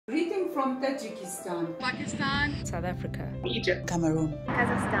from Tajikistan, Pakistan, South Africa, Egypt, Cameroon,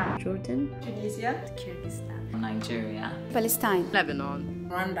 Kazakhstan, Jordan, Tunisia, Kyrgyzstan, Nigeria, Palestine, Lebanon,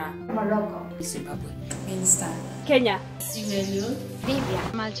 Rwanda, Morocco, Zimbabwe, Pakistan, Kenya, Sierra Leone, Libya,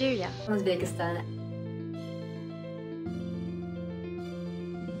 Algeria, Uzbekistan.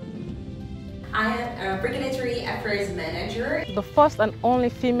 I am a regulatory affairs manager, the first and only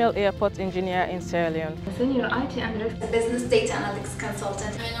female airport engineer in Sierra Leone, A senior IT analyst, a business data analytics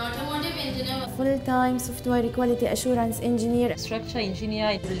consultant, an automotive engineer, full-time software quality assurance engineer, structure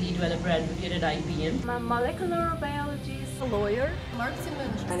engineer, the lead developer advocate at IBM, a molecular biologist, a lawyer, marketing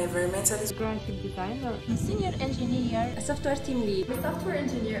manager, an environmentalist, graphic designer, a senior engineer, a software team lead, a software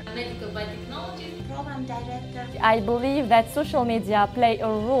engineer, a medical biotechnologist, program director. I believe that social media play a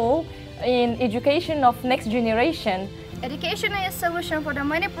role in education of next generation. Education is a solution for the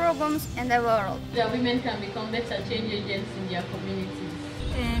many problems in the world. The women can become better change agents in their communities.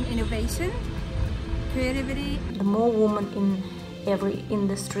 and innovation, creativity. The more women in every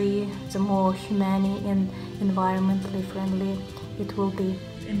industry, the more humane and environmentally friendly it will be.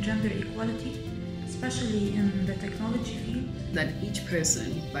 In gender equality, especially in the technology field. That each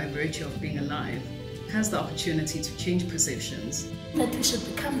person, by virtue of being alive, has the opportunity to change perceptions. That we should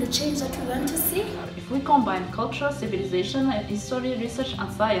become the change that we want to see. If we combine culture, civilization, and history, research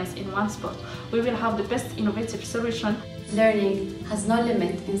and science in one spot, we will have the best innovative solution. Learning has no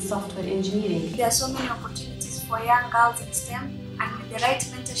limit in software engineering. There are so many opportunities for young girls in STEM, and with the right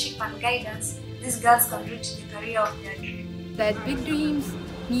mentorship and guidance, these girls can reach the career of their dream. That big dreams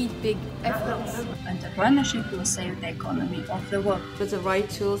need big efforts. Entrepreneurship will save the economy of the world. With the right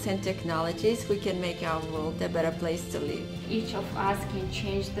tools and technologies, we can make our world a better place to live. Each of us can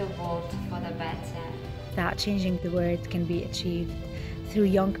change the world for the better. That changing the world can be achieved through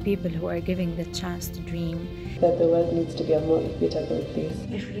young people who are given the chance to dream. That the world needs to be a more equitable place.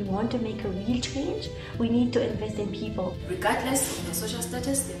 If we want to make a real change, we need to invest in people. Regardless of their social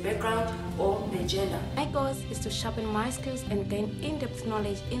status, their background, or their gender. My goal is to sharpen my skills and gain in-depth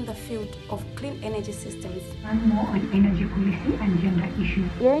knowledge in the field of clean energy systems. Learn more on energy policy and gender issues.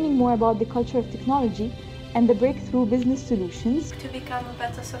 Learning more about the culture of technology and the breakthrough business solutions. To become a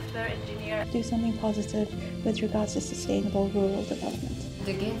better software engineer. Do something positive with regards to sustainable rural development.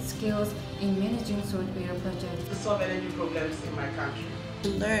 To get skills in managing software projects. To solve energy problems in my country. To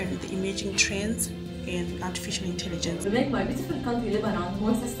learn the emerging trends in artificial intelligence. To make my beautiful country Lebanon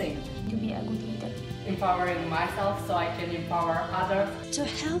more sustainable. To be a good leader. Empowering myself so I can empower others. To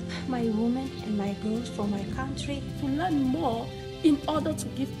help my women and my girls from my country. To learn more in order to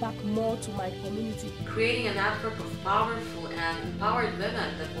give back more to my community. Creating a network of powerful and empowered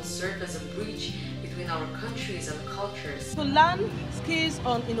women that will serve as a bridge between our countries and cultures. To learn skills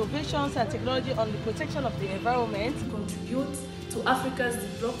on innovations and technology on the protection of the environment. To contribute to Africa's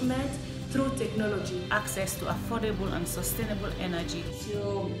development through technology. Access to affordable and sustainable energy.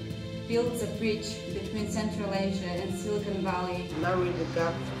 To build a bridge between Central Asia and Silicon Valley. Narrowing the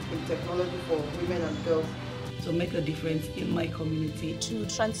gap in technology for women and girls. To make a difference in my community. To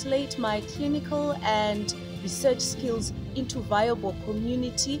translate my clinical and research skills into viable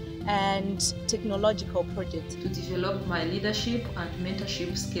community and technological projects. To develop my leadership and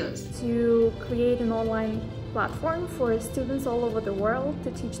mentorship skills. To create an online platform for students all over the world to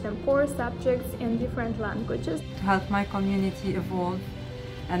teach them core subjects in different languages. To help my community evolve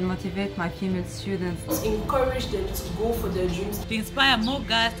and motivate my female students. To encourage them to go for their dreams. To inspire more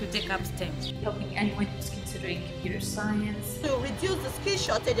girls to take up STEM. Helping anyone who's considering computer science. To reduce the skill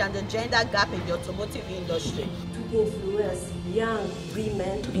shortage and the gender gap in the automotive industry. To influence young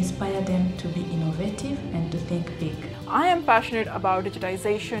women. To inspire them to be innovative and to think big. I am passionate about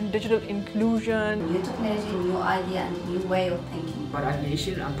digitization, digital inclusion. New technology, new idea and new way of thinking. About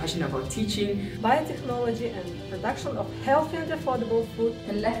aviation, I'm passionate about teaching. Biotechnology and production of healthy and affordable food.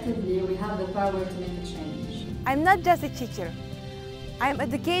 Collectively, we have the power to make a change. I'm not just a teacher. I'm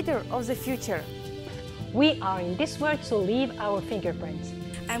an educator of the future. We are in this world to leave our fingerprints.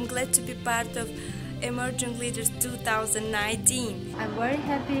 I'm glad to be part of Emerging Leaders 2019. I'm very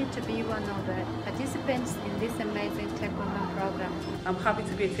happy to be one of the participants in this amazing TechWomen program. I'm happy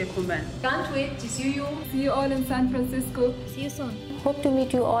to be a TechWomen. Can't wait to see you. See you all in San Francisco. See you soon. Hope to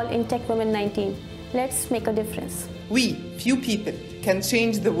meet you all in TechWomen 19. Let's make a difference. We, few people, can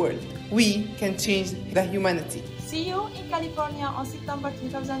change the world. We can change the humanity. See you in California on September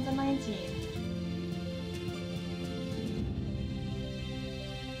 2019.